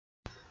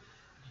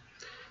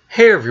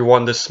Hey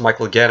everyone, this is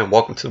Michael again, and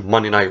welcome to the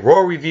Monday Night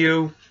Raw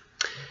review.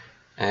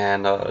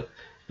 And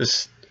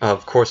this,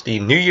 of course, the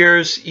New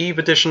Year's Eve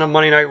edition of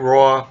Monday Night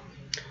Raw.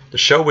 The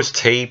show was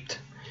taped,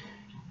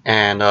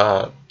 and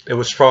it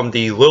was from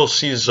the Little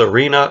Caesars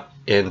Arena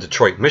in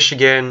Detroit,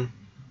 Michigan.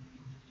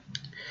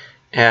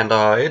 And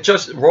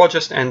Raw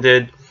just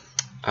ended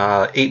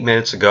 8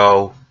 minutes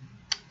ago.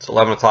 It's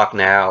 11 o'clock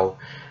now.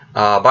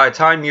 By the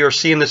time you're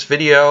seeing this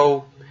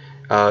video,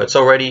 it's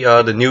already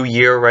the new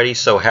year already,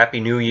 so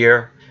Happy New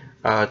Year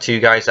to you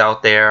guys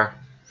out there.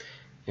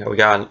 You know, we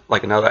got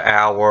like another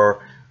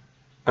hour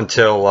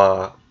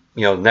until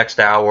next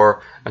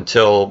hour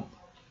until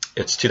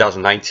it's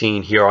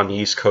 2019 here on the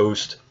East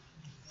Coast.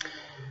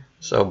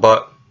 So,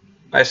 but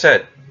like I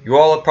said, you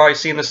all have probably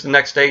seen this the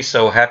next day,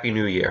 so Happy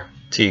New Year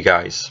to you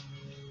guys.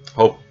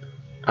 Hope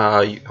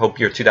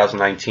your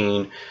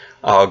 2019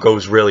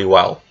 goes really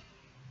well.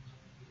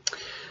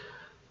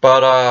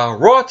 But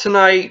Raw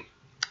tonight,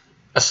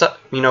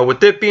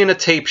 with it being a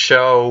tape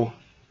show,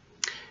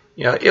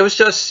 it was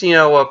just,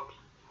 a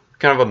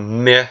kind of a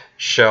meh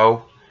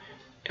show,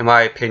 in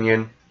my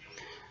opinion.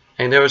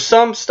 And there was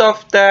some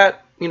stuff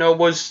that,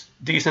 was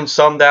decent,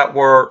 some that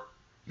were,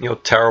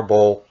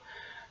 terrible.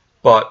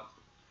 But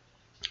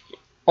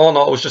all in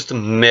all, it was just a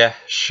meh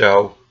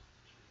show.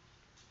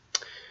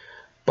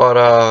 But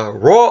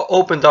Raw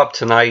opened up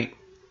tonight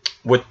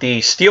with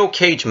the steel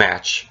cage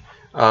match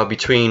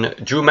between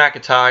Drew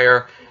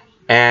McIntyre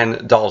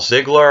and Dolph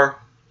Ziggler.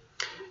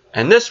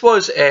 And this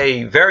was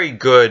a very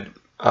good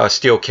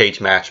steel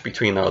cage match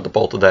between the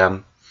both of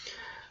them.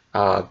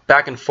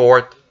 Back and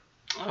forth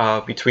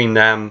between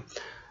them.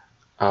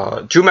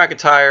 Drew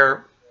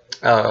McIntyre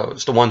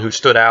was the one who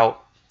stood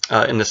out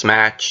in this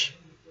match.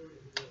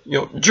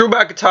 Drew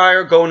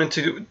McIntyre going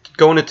into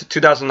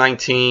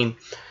 2019,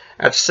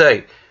 I have to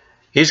say,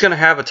 he's going to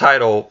have a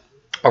title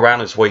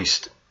around his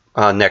waist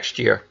next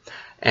year.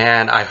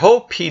 And I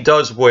hope he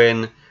does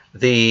win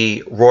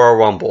the Royal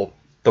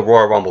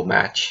Rumble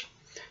match.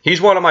 He's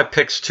one of my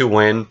picks to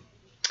win.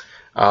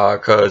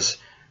 Because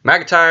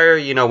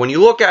McIntyre, when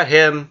you look at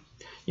him,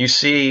 you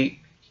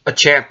see a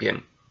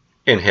champion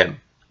in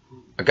him.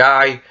 A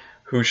guy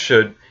who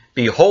should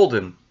be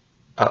holding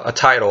a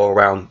title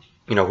around,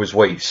 his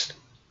waist.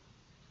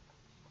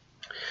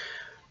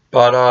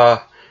 But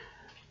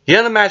the end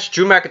of the match,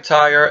 Drew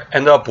McIntyre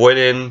ended up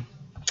winning.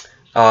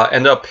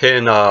 Ended up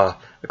hitting a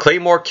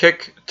Claymore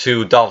kick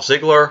to Dolph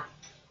Ziggler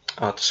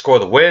to score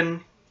the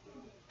win.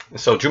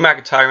 So Drew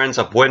McIntyre ends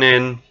up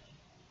winning.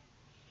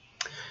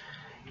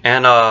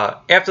 And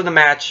after the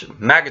match,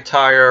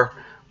 McIntyre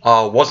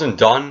wasn't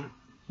done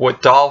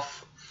with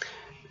Dolph.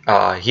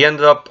 He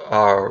ended up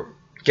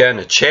getting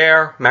a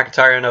chair.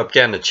 McIntyre ended up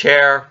getting a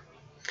chair.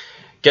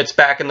 Gets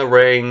back in the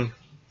ring.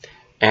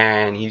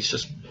 And he's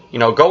just,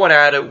 going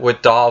at it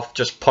with Dolph.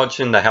 Just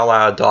punching the hell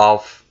out of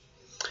Dolph.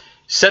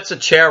 Sets a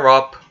chair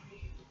up.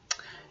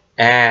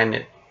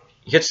 And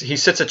he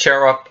sits a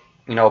chair up,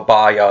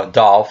 by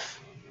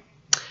Dolph.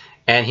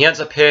 And he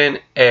ends up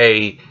hitting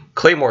a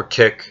Claymore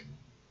kick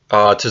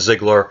to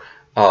Ziggler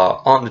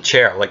on the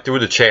chair, like through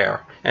the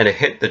chair, and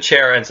the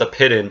chair ends up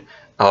hitting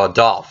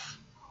Dolph.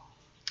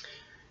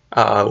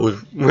 It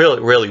was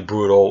really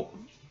brutal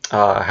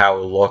how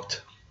it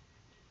looked.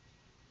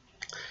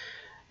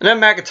 And then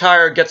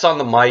McIntyre gets on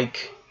the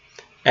mic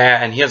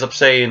and he ends up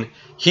saying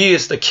he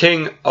is the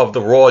king of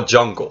the Raw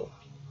jungle.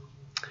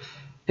 And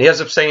he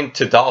ends up saying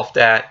to Dolph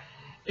that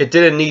it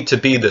didn't need to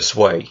be this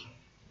way,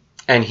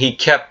 and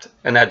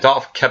that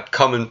Dolph kept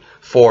coming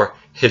for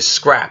his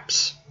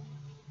scraps.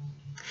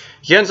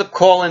 He ends up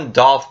calling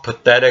Dolph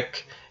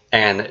pathetic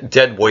and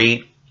dead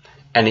weight,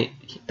 and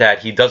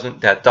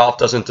that Dolph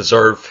doesn't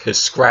deserve his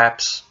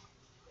scraps.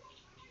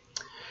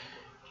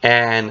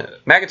 And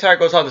McIntyre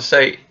goes on to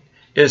say,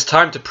 "It is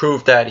time to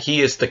prove that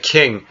he is the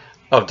king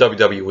of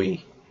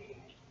WWE."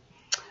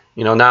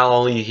 Not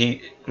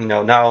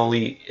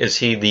only is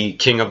he the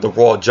king of the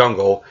Raw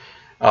jungle,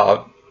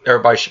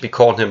 everybody should be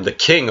calling him the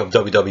king of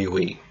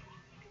WWE.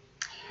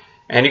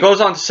 And he goes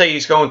on to say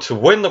he's going to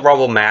win the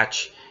Rumble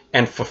match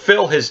and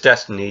fulfill his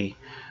destiny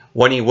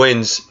when he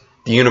wins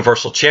the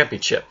Universal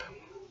Championship.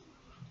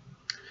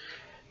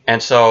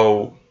 And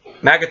so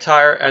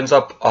McIntyre ends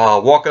up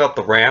walking up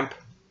the ramp.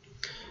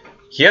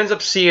 He ends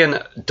up seeing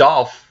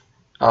Dolph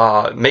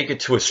make it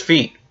to his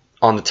feet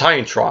on the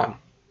Titantron.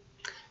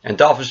 And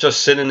Dolph is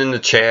just sitting in the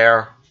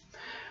chair.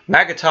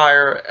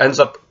 McIntyre ends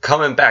up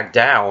coming back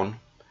down,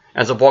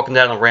 ends up walking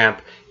down the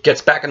ramp,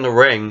 gets back in the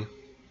ring.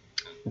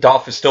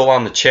 Dolph is still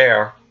on the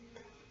chair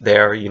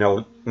there,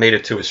 made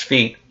it to his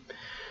feet.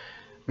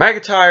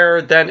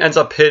 McIntyre then ends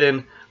up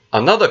hitting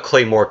another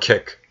Claymore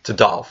kick to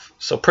Dolph.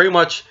 So pretty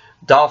much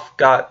Dolph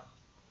got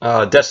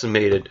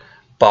decimated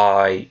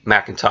by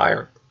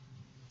McIntyre.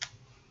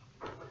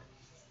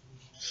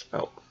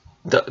 So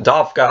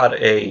Dolph got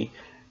a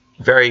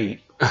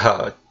very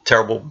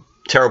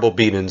terrible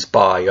beatings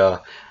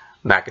by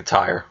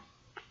McIntyre.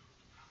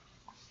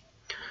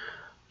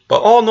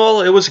 But all in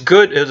all, it was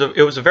good.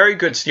 It was a very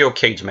good steel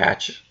cage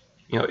match.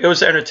 It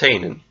was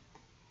entertaining.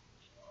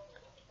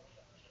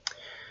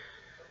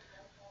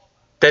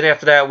 Then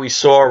after that, we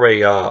saw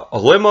a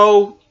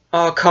limo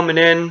coming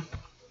in,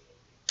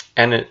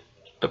 and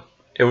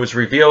it was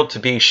revealed to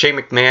be Shane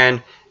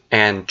McMahon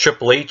and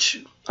Triple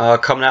H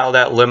coming out of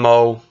that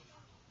limo.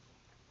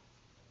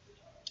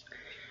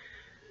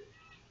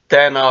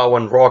 Then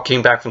when Raw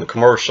came back from the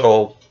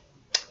commercial,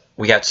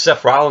 we had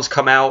Seth Rollins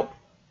come out,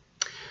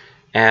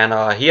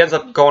 and he ends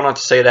up going on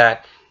to say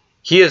that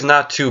he is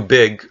not too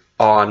big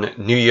on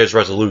New Year's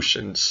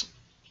resolutions,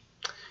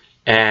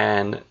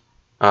 and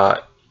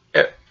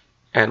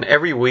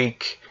every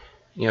week,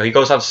 he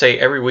goes on to say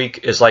every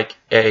week is like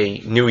a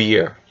new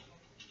year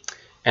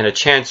and a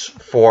chance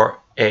for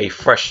a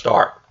fresh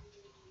start.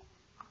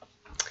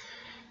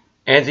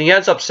 And he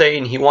ends up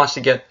saying he wants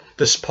to get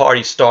this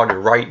party started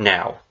right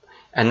now,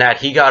 and that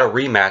he got a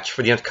rematch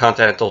for the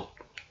Intercontinental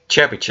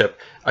Championship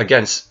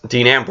against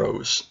Dean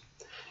Ambrose.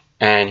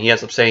 And he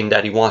ends up saying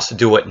that he wants to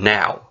do it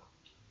now.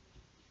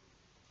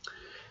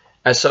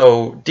 And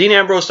so Dean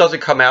Ambrose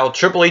doesn't come out.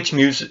 Triple H's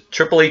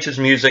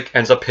music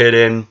ends up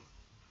hitting.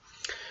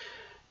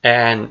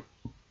 And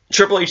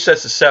Triple H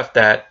says to Seth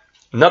that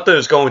nothing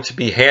is going to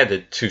be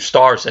handed to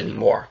stars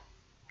anymore.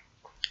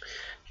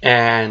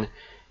 And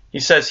he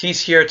says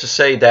he's here to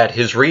say that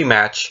his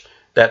rematch,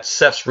 that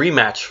Seth's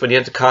rematch for the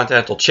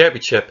Intercontinental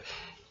Championship,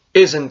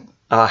 isn't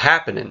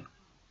happening.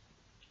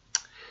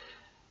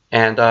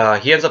 And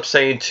he ends up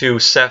saying to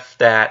Seth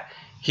that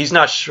he's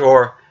not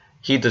sure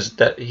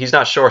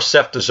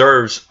Seth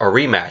deserves a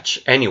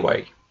rematch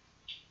anyway.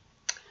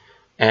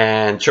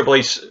 And Triple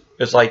H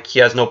is like he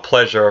has no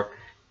pleasure,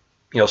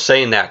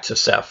 saying that to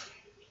Seth.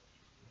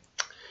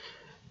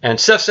 And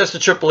Seth says to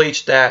Triple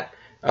H that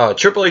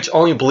Triple H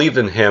only believed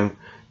in him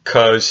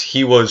because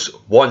he was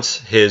once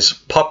his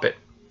puppet.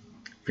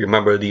 If you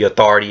remember the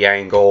authority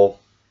angle.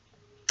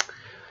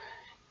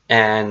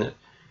 And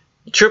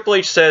Triple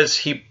H says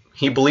he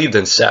believed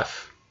in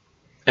Seth,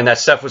 and that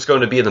Seth was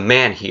going to be the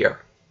man here.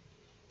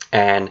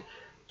 And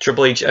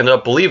Triple H ended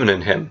up believing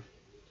in him.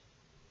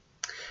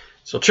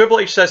 So Triple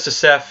H says to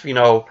Seth,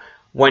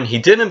 when he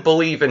didn't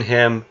believe in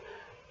him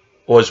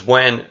was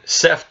when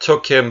Seth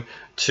took him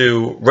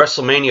to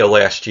WrestleMania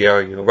last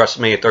year,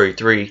 WrestleMania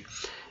 33,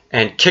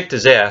 and kicked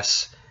his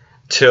ass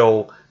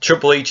till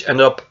Triple H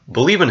ended up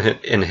believing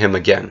in him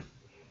again.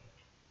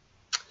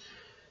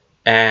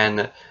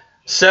 And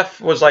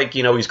Seth was like,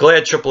 he's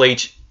glad Triple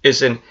H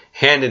isn't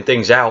handing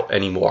things out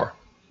anymore,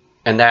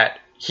 and that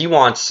he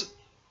wants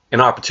an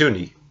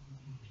opportunity.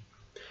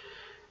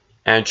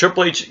 And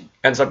Triple H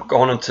ends up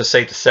going on to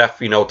say to Seth,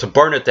 to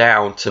burn it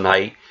down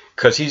tonight,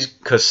 because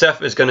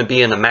Seth is going to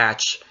be in a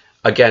match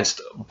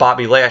against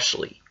Bobby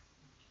Lashley.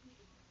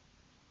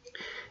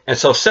 And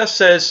so Seth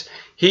says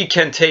he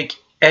can take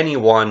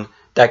anyone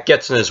that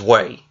gets in his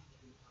way.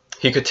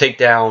 He could take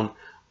down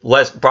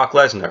Brock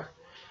Lesnar.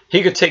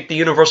 He could take the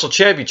Universal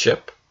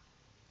Championship.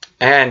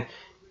 And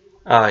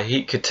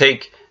he could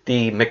take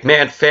the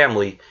McMahon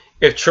family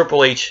if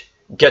Triple H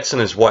gets in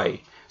his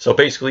way. So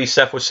basically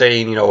Seth was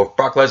saying, if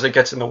Brock Lesnar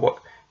gets in the way,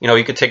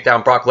 he could take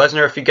down Brock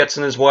Lesnar if he gets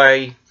in his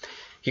way.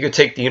 He could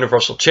take the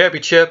Universal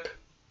Championship,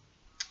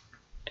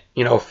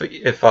 if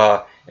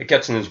it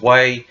gets in his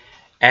way.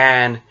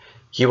 And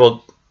he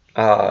will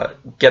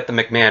get the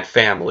McMahon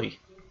family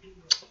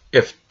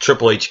if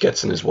Triple H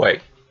gets in his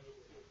way.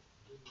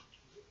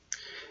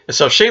 And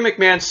so Shane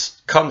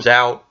McMahon comes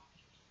out.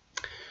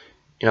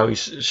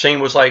 Shane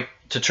was like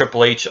to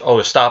Triple H,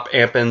 to stop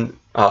amping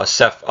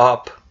Seth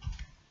up.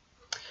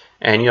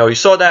 And, you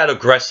saw that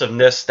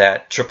aggressiveness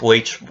that Triple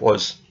H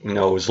was,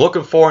 was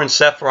looking for in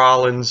Seth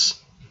Rollins.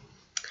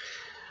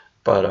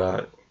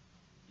 But,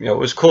 it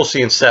was cool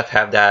seeing Seth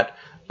have that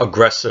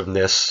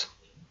aggressiveness.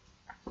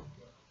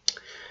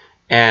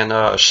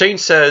 And Shane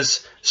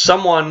says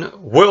someone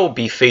will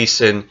be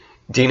facing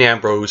Dean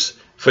Ambrose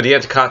for the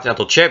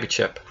Intercontinental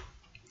Championship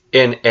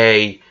in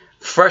a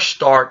fresh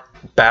start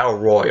battle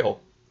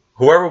royal.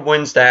 Whoever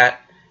wins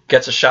that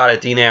gets a shot at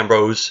Dean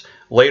Ambrose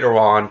later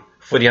on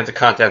for the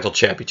Intercontinental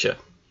Championship.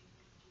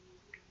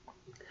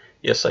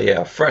 Yes, so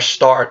yeah, fresh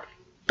start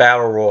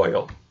battle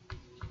royal.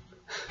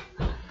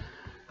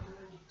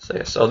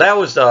 So that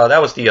was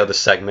the other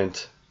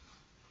segment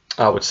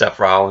with Seth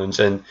Rollins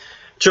and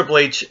Triple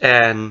H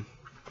and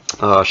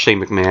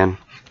Shane McMahon.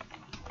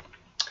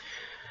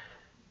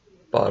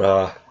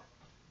 But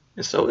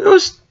so it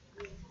was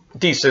a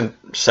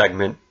decent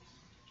segment.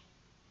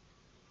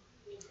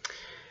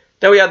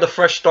 Then we had the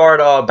fresh start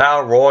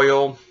battle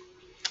royal,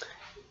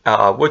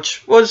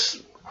 which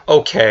was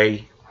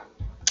okay.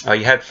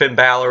 You had Finn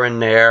Balor in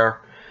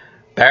there,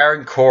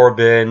 Baron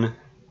Corbin,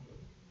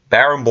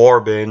 Baron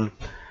Corbin.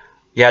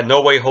 You had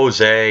No Way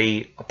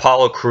Jose,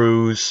 Apollo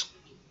Crews,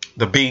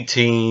 the B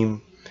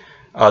Team,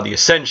 the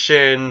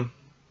Ascension.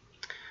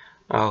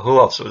 Who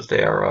else was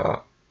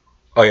there?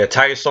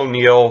 Titus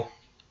O'Neil,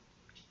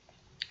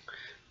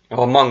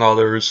 among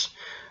others.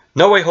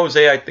 No Way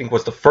Jose, I think,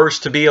 was the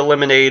first to be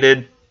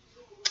eliminated.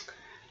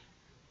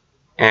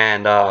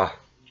 And,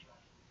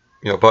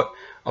 but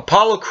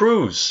Apollo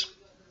Crews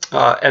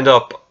ended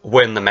up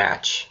winning the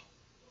match.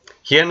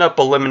 He ended up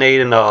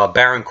eliminating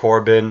Baron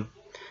Corbin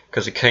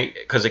because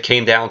it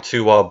came down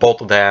to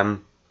both of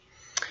them.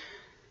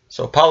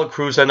 So Apollo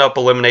Crews ended up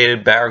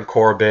eliminated Baron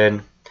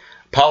Corbin.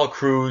 Apollo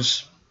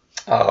Crews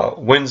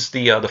wins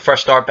the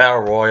Fresh Start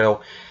Battle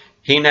Royal.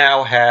 He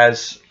now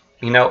has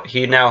an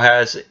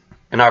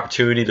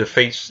opportunity to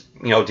face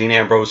Dean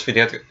Ambrose for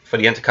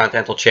the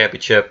Intercontinental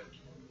Championship.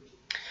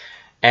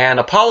 And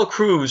Apollo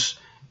Crews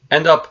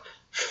ended up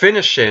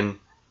finishing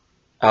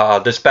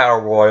this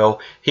Battle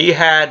Royal. He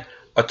had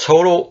a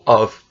total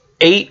of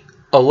 8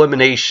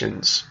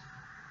 eliminations.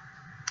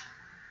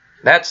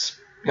 That's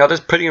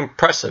pretty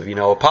impressive.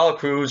 Apollo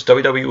Crews,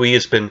 WWE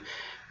has been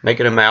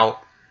making him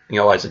out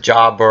as a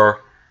jobber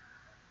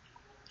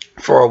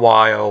for a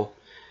while.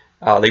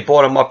 They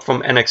brought him up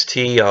from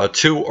NXT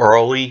too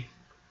early.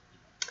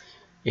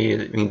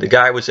 The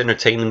guy was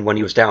entertaining when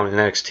he was down in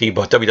NXT,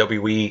 but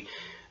WWE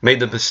made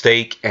the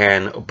mistake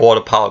and brought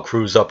Apollo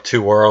Crews up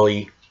too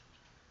early.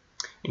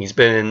 He's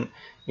been,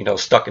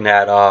 stuck in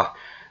that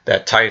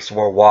Titus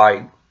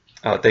Worldwide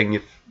thing,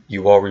 if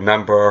you all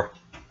remember.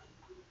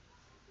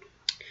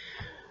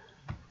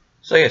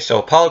 So yeah, so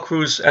Apollo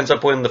Crews ends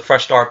up winning the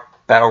Fresh Start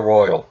Battle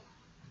Royal.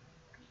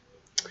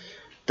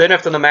 Then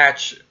after the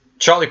match,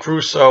 Charlie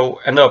Caruso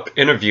ended up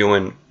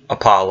interviewing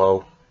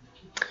Apollo.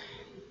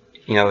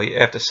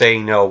 After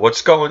saying,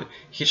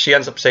 she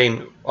ends up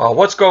saying,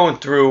 what's going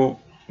through,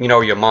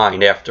 your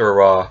mind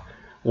after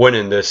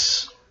winning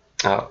this?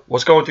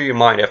 What's going through your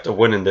mind after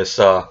winning this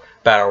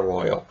Battle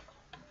Royal?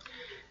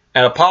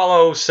 And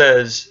Apollo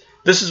says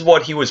this is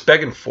what he was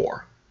begging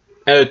for,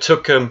 and it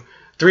took him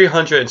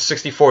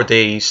 364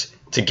 days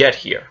to get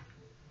here.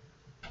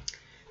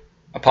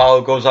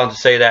 Apollo goes on to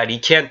say that he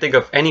can't think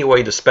of any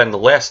way to spend the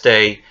last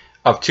day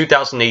of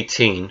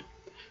 2018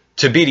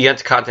 to be the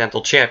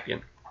Intercontinental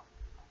Champion.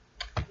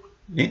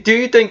 Do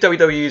you think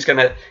WWE is going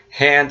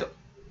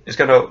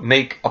to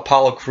make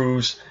Apollo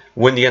Crews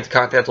win the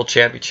Intercontinental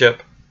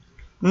Championship?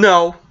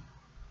 No.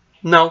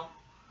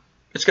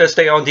 It's going to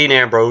stay on Dean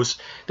Ambrose.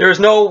 There is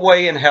no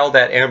way in hell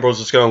that Ambrose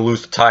is going to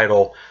lose the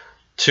title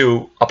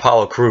to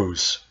Apollo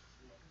Crews.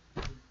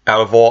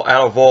 Out of all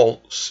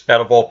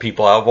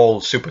people, out of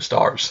all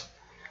superstars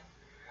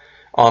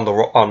on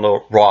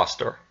the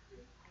roster.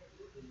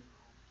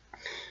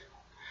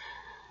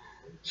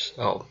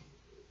 So,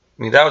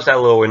 that was that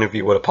little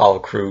interview with Apollo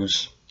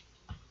Crews.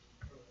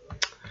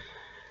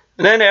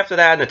 And then after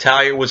that,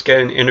 Natalya was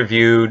getting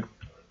interviewed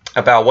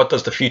about what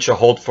does the future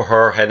hold for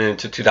her heading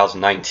into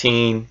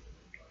 2019.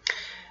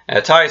 And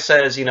Natalya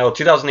says,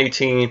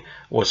 2018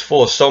 was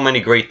full of so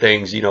many great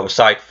things,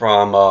 aside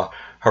from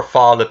her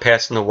father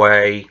passing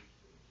away,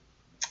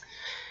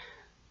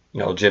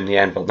 Jim the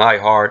Anvil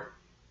Neidhart.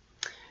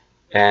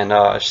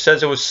 And she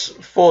says it was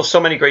full of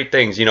so many great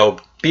things,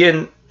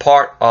 being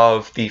part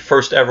of the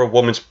first ever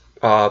women's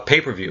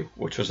pay-per-view,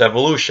 which was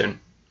Evolution.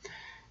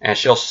 And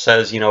she also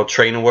says,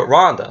 training with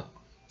Ronda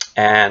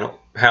and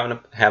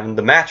having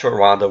the match with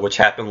Ronda, which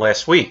happened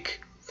last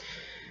week.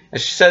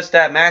 And she says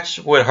that match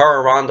with her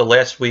and Ronda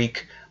last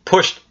week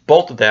pushed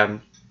both of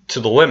them to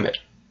the limit.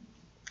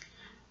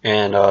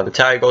 And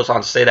Natalya goes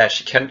on to say that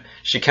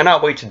she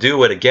cannot wait to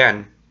do it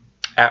again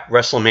at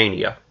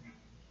WrestleMania.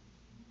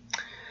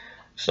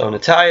 So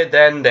Natalya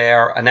then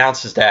there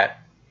announces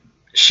that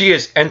she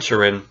is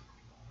entering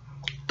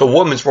the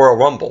Women's Royal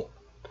Rumble.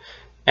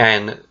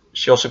 And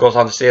she also goes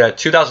on to say that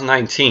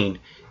 2019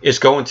 is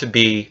going to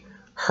be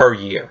her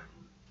year.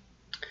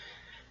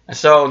 And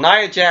so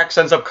Nia Jax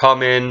ends up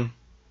coming.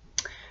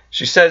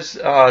 She says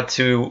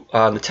to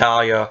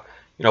Natalya,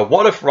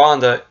 what if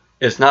Ronda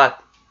is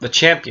not the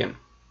champion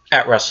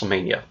at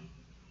WrestleMania?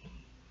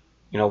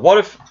 What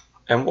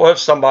if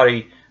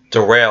somebody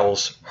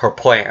derails her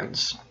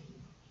plans?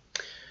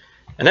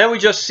 And then we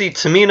just see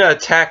Tamina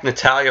attack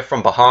Natalya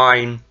from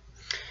behind,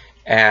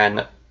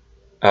 and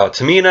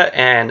Tamina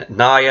and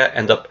Nia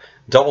end up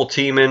double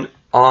teaming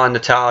on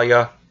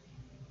Natalya,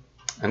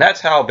 and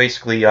that's how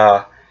basically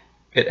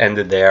it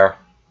ended there.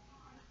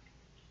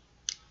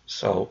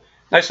 So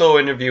nice little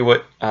interview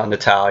with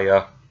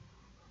Natalya,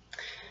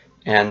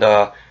 and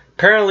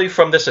apparently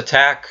from this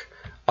attack,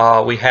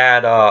 we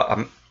got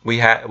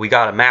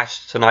a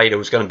match tonight. It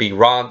was going to be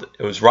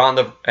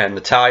Ronda and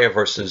Natalya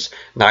versus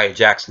Nia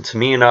Jax and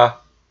Tamina.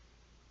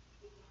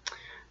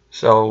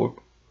 So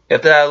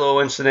after that little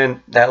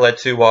incident, that led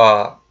to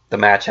the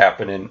match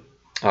happening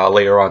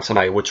later on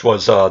tonight, which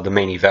was the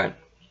main event.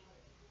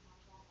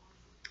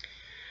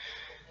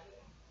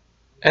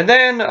 And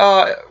then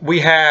we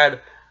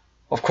had,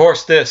 of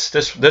course, this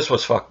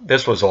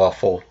was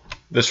awful.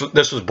 This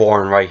was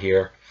boring right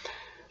here,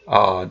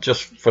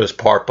 just for this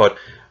part. But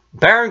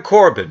Baron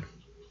Corbin,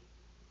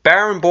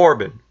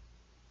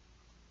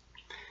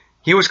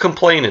 he was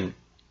complaining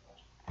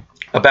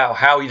about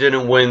how he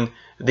didn't win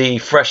the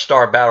Fresh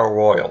Start Battle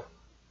Royal.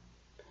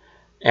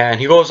 And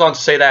he goes on to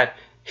say that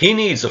he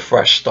needs a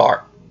fresh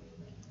start.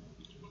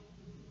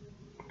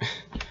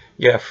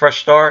 Yeah, fresh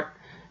start?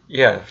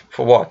 Yeah,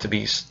 for what?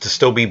 To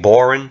still be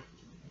boring?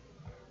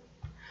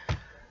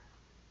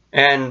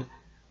 And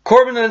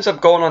Corbin ends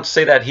up going on to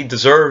say that he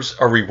deserves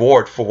a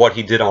reward for what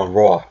he did on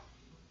Raw.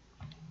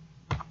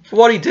 For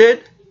what he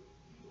did?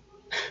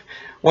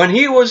 when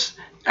he was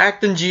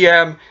acting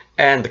GM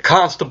and the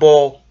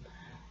Constable,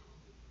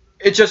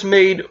 it just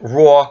made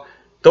Raw.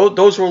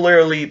 Those were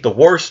literally the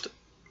worst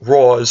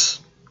Raws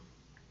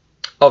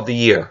of the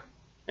year,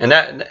 and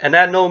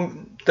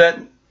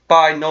that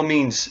by no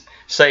means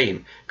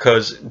saying,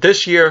 because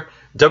this year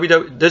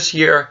is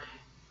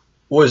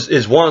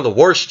one of the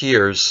worst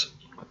years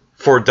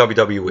for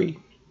WWE.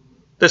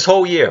 This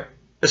whole year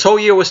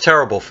was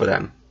terrible for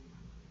them.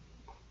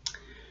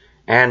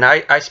 And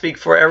I speak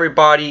for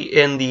everybody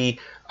in the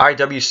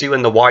IWC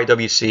and the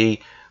YWC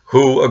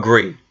who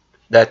agree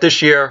that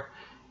this year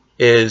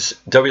is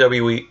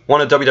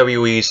one of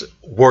WWE's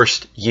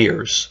worst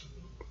years.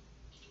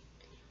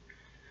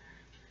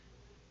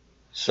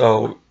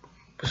 So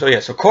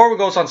Corbin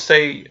goes on to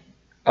say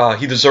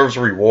he deserves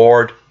a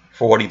reward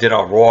for what he did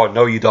on Raw.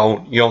 No, you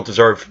don't. You don't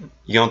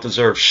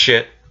deserve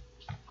shit.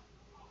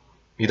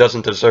 He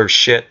doesn't deserve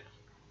shit.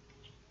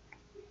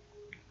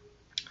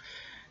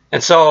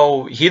 And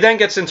so he then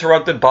gets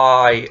interrupted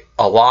by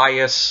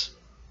Elias,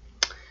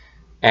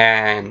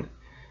 and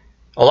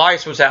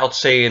Elias was out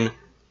saying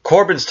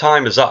Corbin's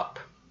time is up,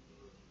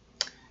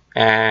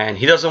 and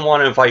he doesn't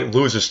want to invite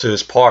losers to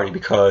his party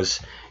because,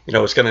 you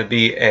know, it's going to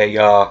be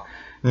a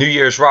New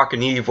Year's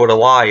Rockin' Eve with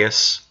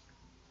Elias,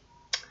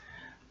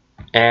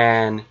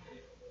 and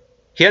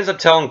he ends up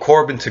telling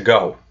Corbin to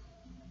go.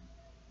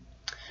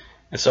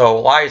 And so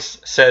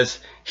Elias says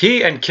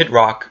he and Kid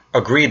Rock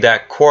agreed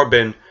that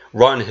Corbin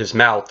run his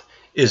mouth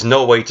is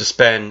no way to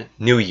spend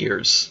New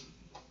Year's.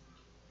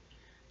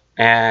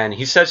 And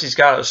he says he's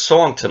got a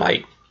song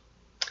tonight,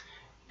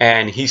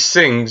 and he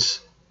sings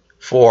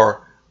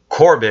for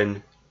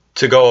Corbin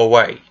to go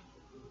away,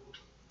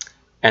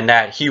 and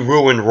that he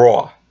ruined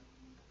Raw,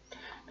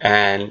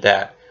 and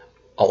that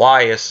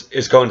Elias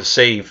is going to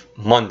save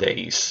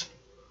Mondays.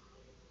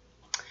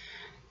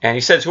 And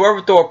he says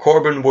whoever thought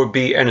Corbin would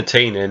be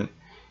entertaining,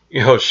 you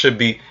know, should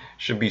be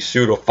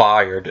sued or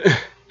fired.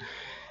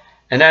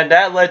 And then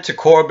that led to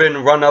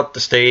Corbin run up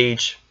the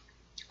stage.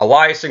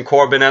 Elias and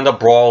Corbin end up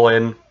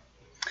brawling.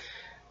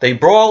 They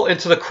brawl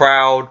into the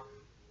crowd.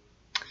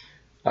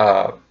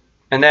 And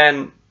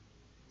then,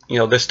 you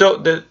know,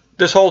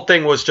 this whole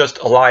thing was just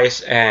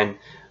Elias and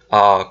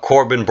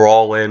Corbin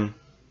brawling.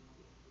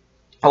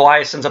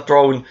 Elias ends up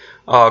throwing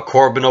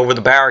Corbin over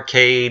the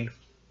barricade.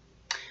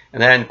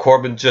 And then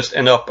Corbin just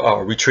ends up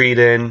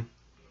retreating.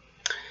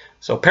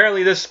 So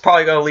apparently this is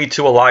probably going to lead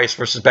to Elias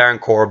versus Baron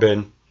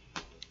Corbin.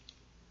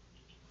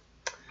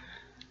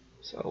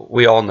 So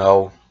we all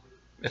know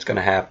it's going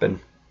to happen.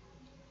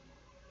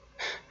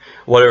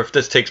 What if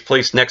this takes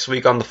place next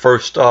week on the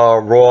first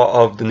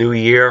Raw of the new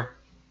year?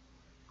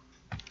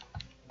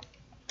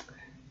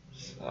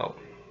 So,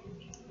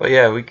 but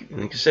yeah, we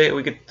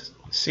could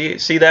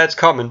see that it's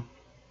coming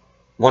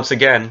once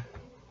again.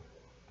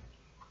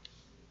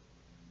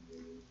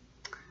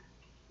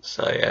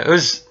 So yeah, it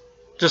was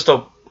just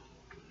a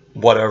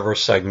whatever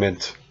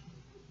segment.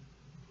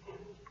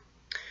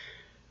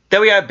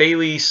 Then we had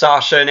Bayley,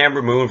 Sasha, and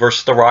Ember Moon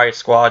versus the Riott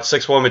Squad,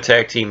 6-woman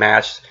tag team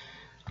match.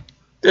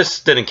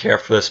 Didn't care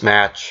for this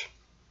match.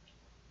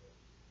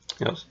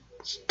 You know,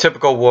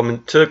 typical woman,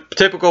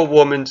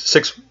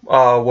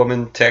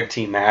 6-woman tag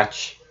team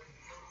match.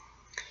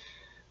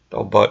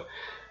 But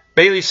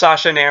Bayley,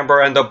 Sasha, and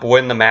Ember end up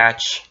winning the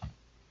match.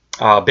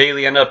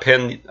 Bayley ended up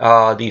hitting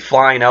the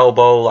flying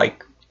elbow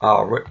like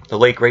the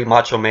late great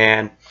Macho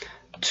Man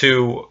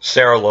to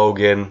Sarah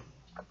Logan.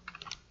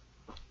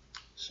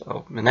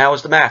 So, and that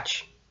was the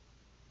match.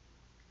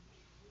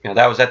 You know,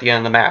 that was at the end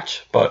of the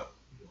match, but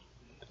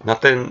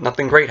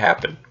nothing great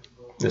happened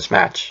in this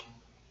match.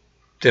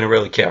 Didn't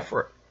really care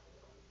for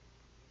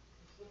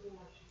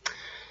it.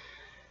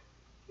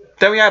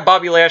 Then we had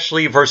Bobby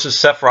Lashley versus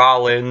Seth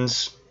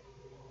Rollins.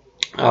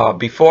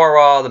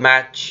 Before the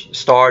match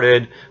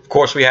started, of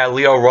course, we had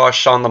Lio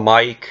Rush on the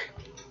mic,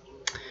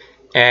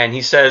 and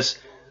he says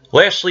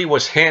Lashley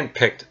was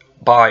handpicked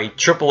by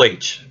Triple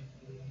H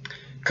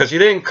because he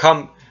didn't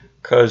come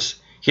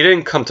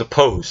to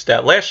pose.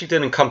 That Lashley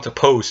didn't come to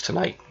pose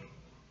tonight,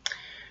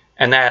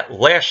 and that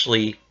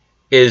Lashley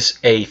is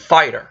a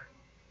fighter.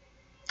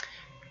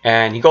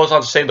 And he goes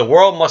on to say the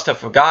world must have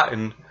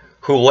forgotten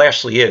who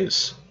Lashley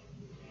is,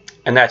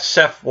 and that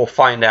Seth will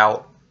find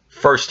out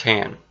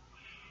firsthand.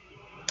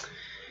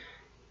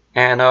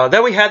 And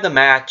then we had the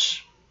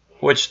match,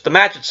 which the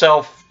match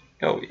itself,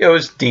 you know, it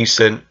was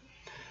decent.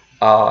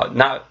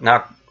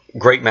 Not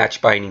great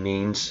match by any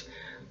means,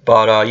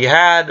 but you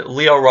had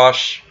Lio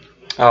Rush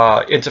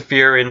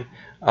interfering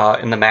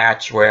in the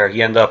match where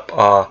he ended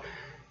up,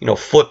 you know,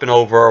 flipping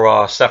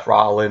over Seth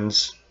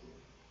Rollins.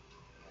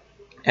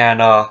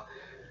 And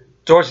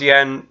towards the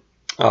end,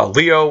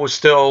 Lio was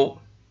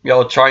still, you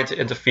know, trying to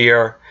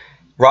interfere.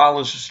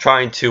 Rollins was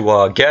trying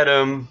to get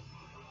him.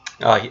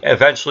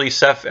 Eventually,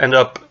 Seth ended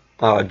up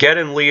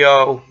getting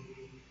Lio,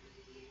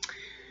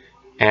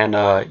 and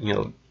you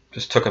know,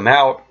 just took him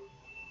out.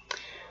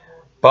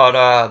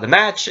 But the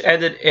match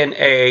ended in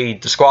a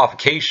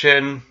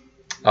disqualification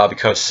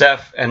because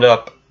Seth ended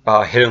up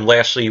hitting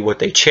Lashley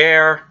with a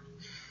chair,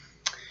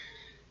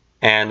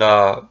 and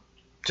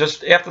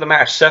just after the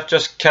match, Seth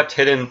just kept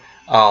hitting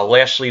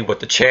Lashley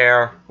with a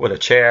chair.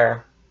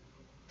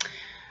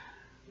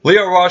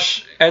 Lio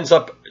Rush ends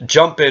up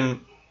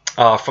jumping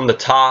from the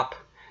top,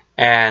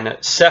 and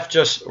Seth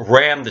just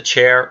rammed the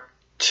chair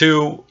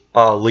to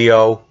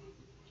Lio.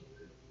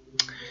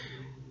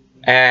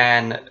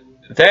 And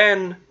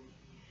then,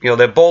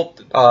 they're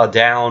both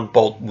down,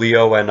 both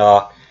Lio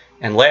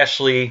and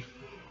Lashley.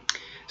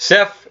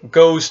 Seth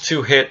goes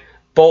to hit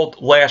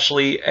both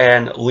Lashley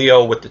and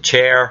Lio with the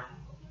chair.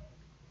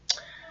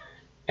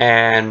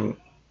 And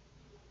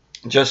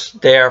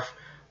just there,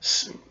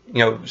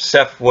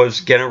 Seth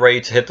was getting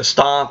ready to hit the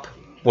stomp,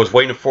 was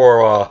waiting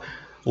for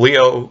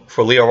Lio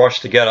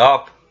Rush to get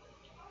up.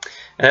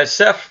 And as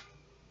Seth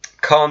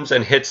comes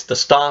and hits the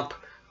stomp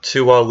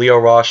to Lio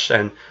Rush,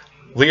 and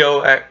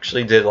Lio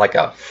actually did like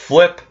a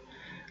flip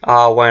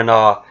when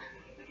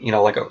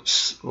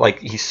like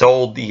he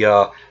sold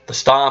the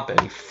stomp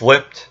and he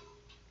flipped,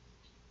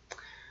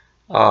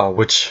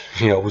 which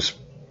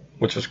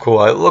was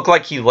cool. It looked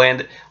like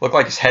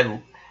his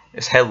head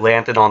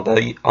landed on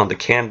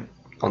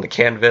the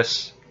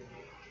canvas.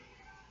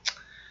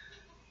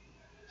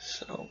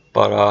 So,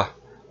 but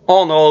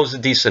all in all, it was a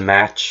decent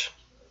match.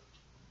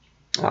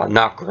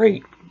 Not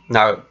great,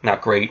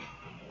 not great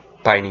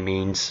by any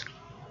means.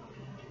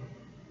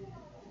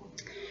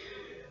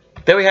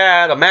 Then we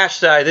had a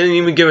match that I didn't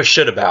even give a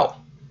shit about.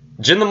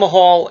 Jinder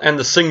Mahal and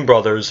the Singh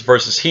brothers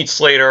versus Heath,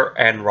 Slater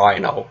and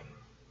Rhyno.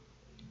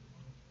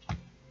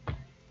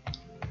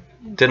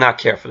 Did not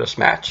care for this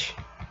match.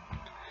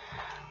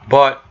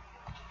 But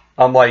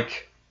I'm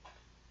like,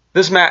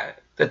 this match,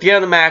 at the end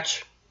of the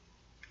match,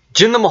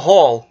 Jinder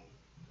Mahal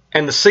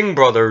and the Singh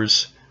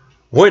brothers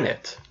win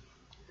it.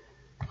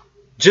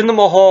 Jinder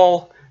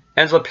Mahal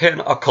ends up hitting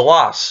a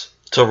Colossus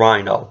to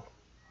Rhyno.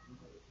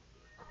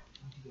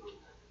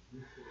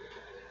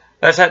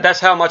 That's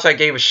how much I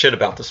gave a shit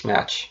about this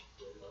match.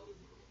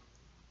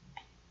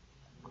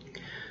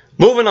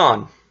 Moving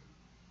on.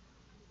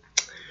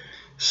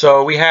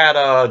 So we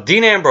had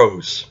Dean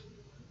Ambrose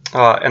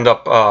end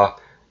up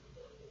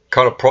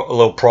cut a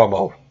little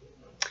promo.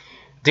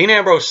 Dean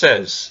Ambrose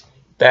says,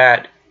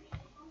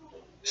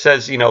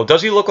 does he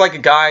look like a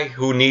guy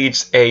who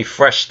needs a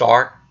fresh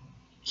start?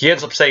 He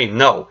ends up saying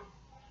no.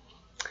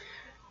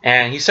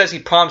 And he says he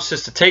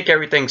promises to take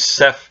everything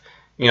Seth,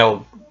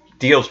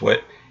 deals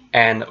with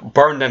and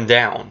burn them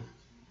down.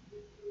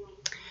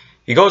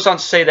 He goes on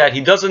to say that he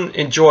doesn't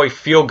enjoy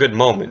feel-good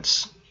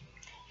moments,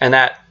 and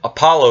that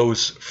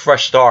Apollo's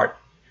fresh start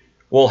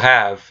will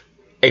have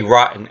a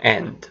rotten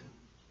end.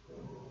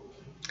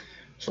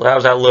 So that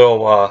was that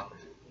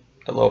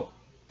little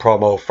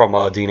promo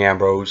from Dean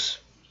Ambrose.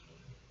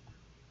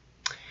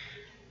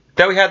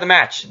 Then we had the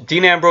match,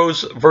 Dean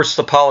Ambrose versus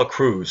Apollo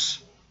Crews,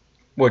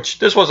 which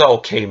this was an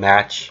okay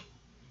match.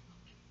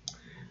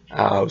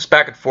 It was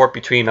back and forth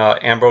between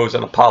Ambrose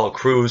and Apollo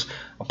Crews.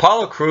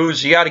 Apollo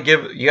Crews, you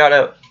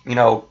gotta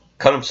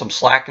cut him some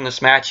slack in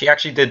this match. He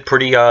actually did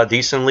pretty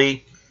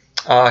decently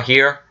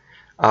here,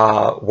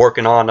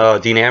 working on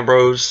Dean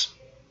Ambrose.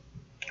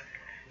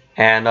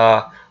 And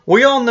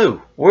we all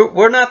knew,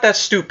 we're not that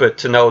stupid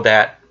to know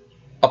that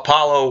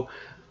Apollo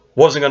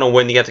wasn't going to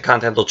win the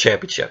Intercontinental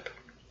Championship.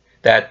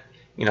 That,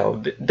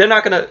 they're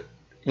not going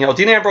to,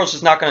 Dean Ambrose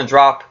is not going to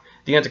drop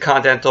the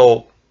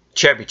Intercontinental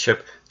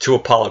Championship to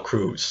Apollo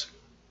Crews.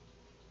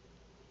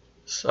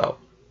 So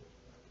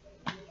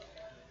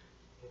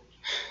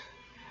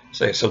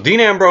Dean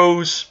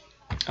Ambrose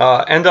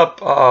end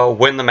up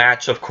win the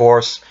match, of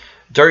course.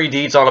 Dirty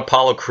Deeds on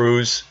Apollo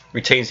Crews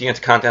retains the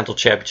Intercontinental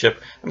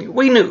Championship. I mean,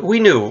 we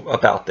knew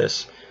about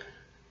this.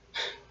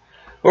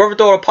 Whoever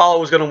thought Apollo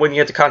was going to win the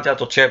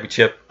Intercontinental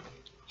Championship,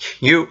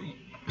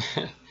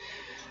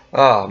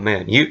 oh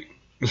man,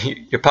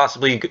 you're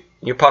possibly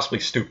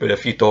stupid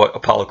if you thought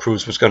Apollo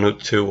Crews was going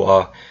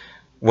to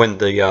win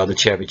the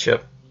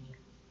championship.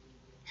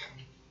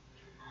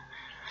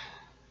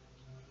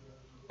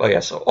 But yeah,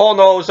 so all in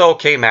all, it was an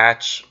okay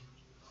match.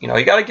 You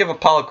got to give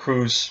Apollo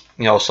Crews,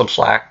 some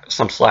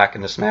slack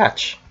in this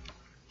match.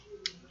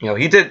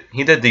 He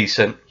did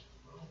decent.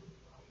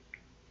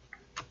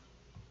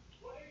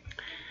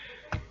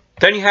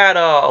 Then you had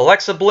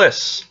Alexa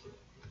Bliss.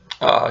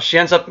 She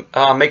ends up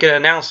making an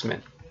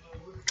announcement.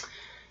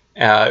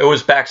 It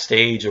was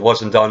backstage. It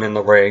wasn't done in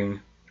the ring.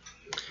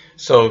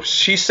 So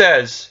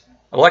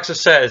Alexa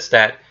says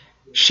that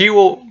she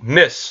will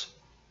miss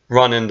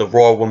running the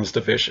Raw Women's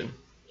Division.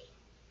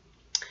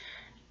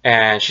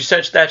 And she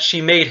says that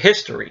she made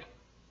history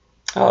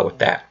with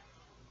that.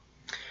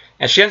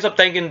 And she ends up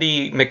thanking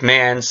the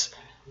McMahons,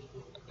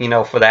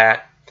 for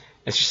that.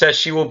 And she says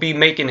she will be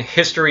making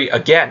history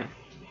again,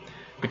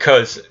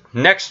 because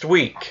next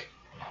week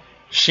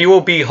she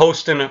will be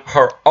hosting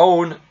her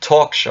own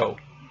talk show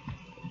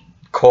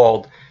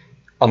called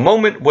A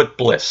Moment with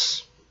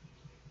Bliss.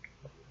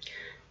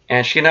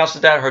 And she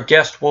announces that her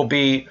guest will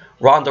be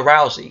Ronda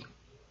Rousey.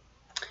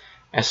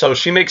 And so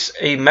she makes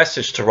a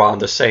message to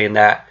Ronda saying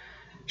that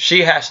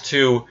she has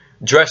to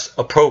dress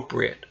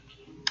appropriate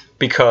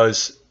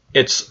because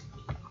it's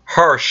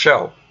her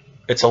show.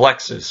 It's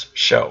Alexa's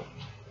show.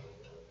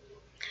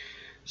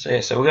 So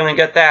yeah, so we're gonna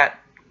get that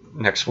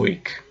next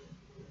week.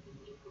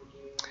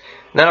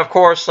 And then of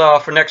course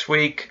for next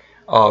week,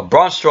 Braun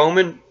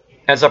Strowman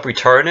ends up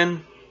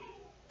returning,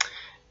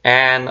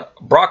 and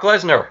Brock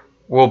Lesnar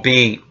will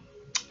be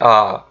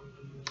at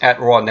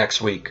Raw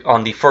next week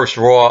on the first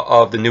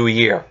Raw of the new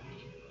year.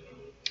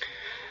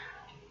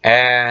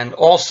 And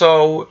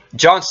also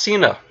John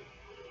Cena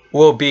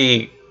will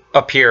be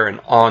appearing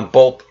on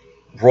both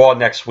Raw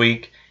next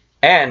week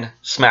and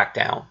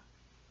SmackDown.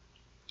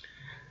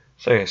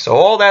 So yeah, so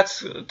all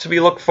that's to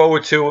be looked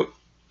forward to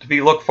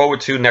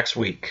next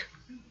week.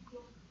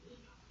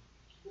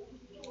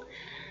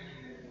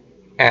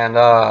 And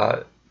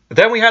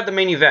then we had the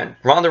main event,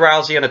 Ronda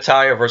Rousey and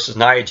Natalya versus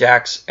Nia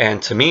Jax and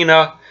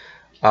Tamina.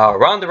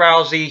 Ronda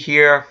Rousey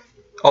here,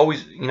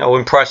 always,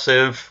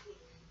 impressive.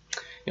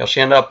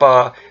 She ended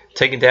up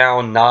taking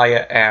down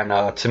Nia and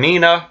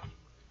Tamina.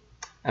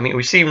 I mean,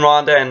 we've seen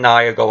Ronda and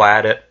Nia go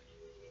at it.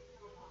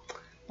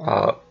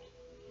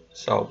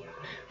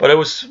 But it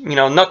was,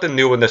 nothing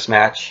new in this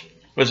match.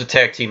 It was a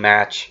tag team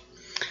match.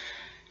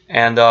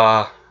 And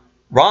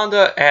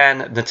Ronda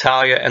and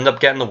Natalya end up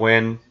getting the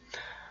win.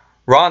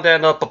 Ronda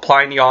ended up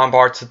applying the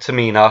armbar to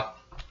Tamina.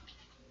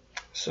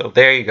 So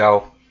there you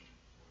go.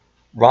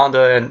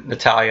 Ronda and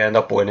Natalya end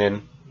up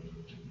winning.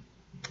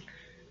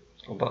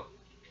 But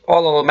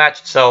all of the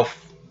match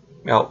itself,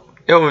 it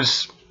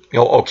was,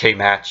 okay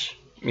match.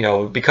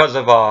 Because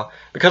of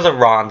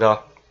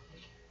Ronda.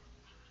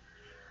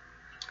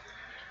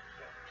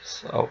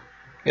 So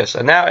yes,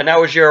 and that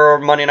was your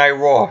Monday Night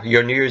Raw,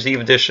 your New Year's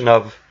Eve edition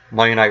of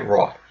Monday Night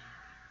Raw.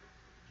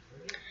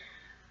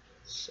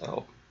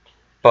 So,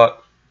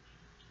 but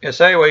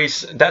yes,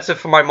 anyways, that's it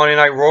for my Monday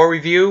Night Raw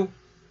review.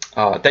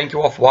 Thank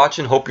you all for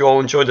watching. Hope you all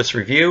enjoyed this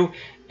review.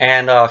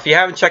 And if you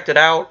haven't checked it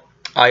out,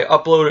 I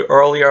uploaded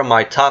earlier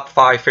my top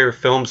 5 favorite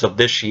films of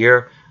this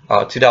year,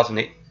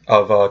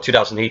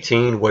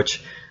 2018,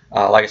 which,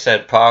 like I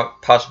said,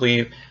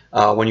 possibly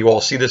when you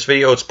all see this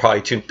video, it's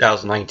probably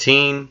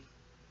 2019.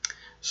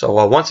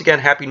 So once again,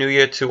 Happy New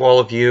Year to all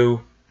of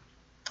you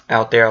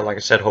out there. Like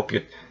I said, hope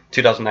your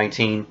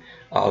 2019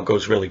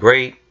 goes really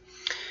great.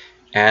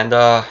 And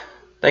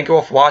thank you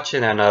all for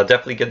watching, and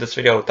definitely give this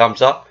video a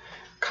thumbs up,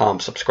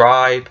 comment,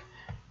 subscribe.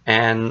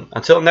 And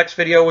until the next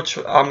video, which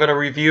I'm going to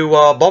review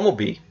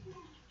Bumblebee.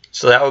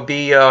 So that would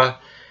be the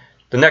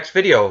next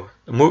video,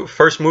 the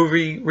first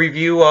movie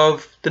review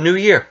of the new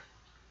year.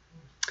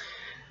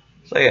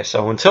 So yeah,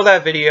 so until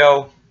that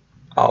video,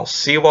 I'll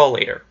see you all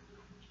later.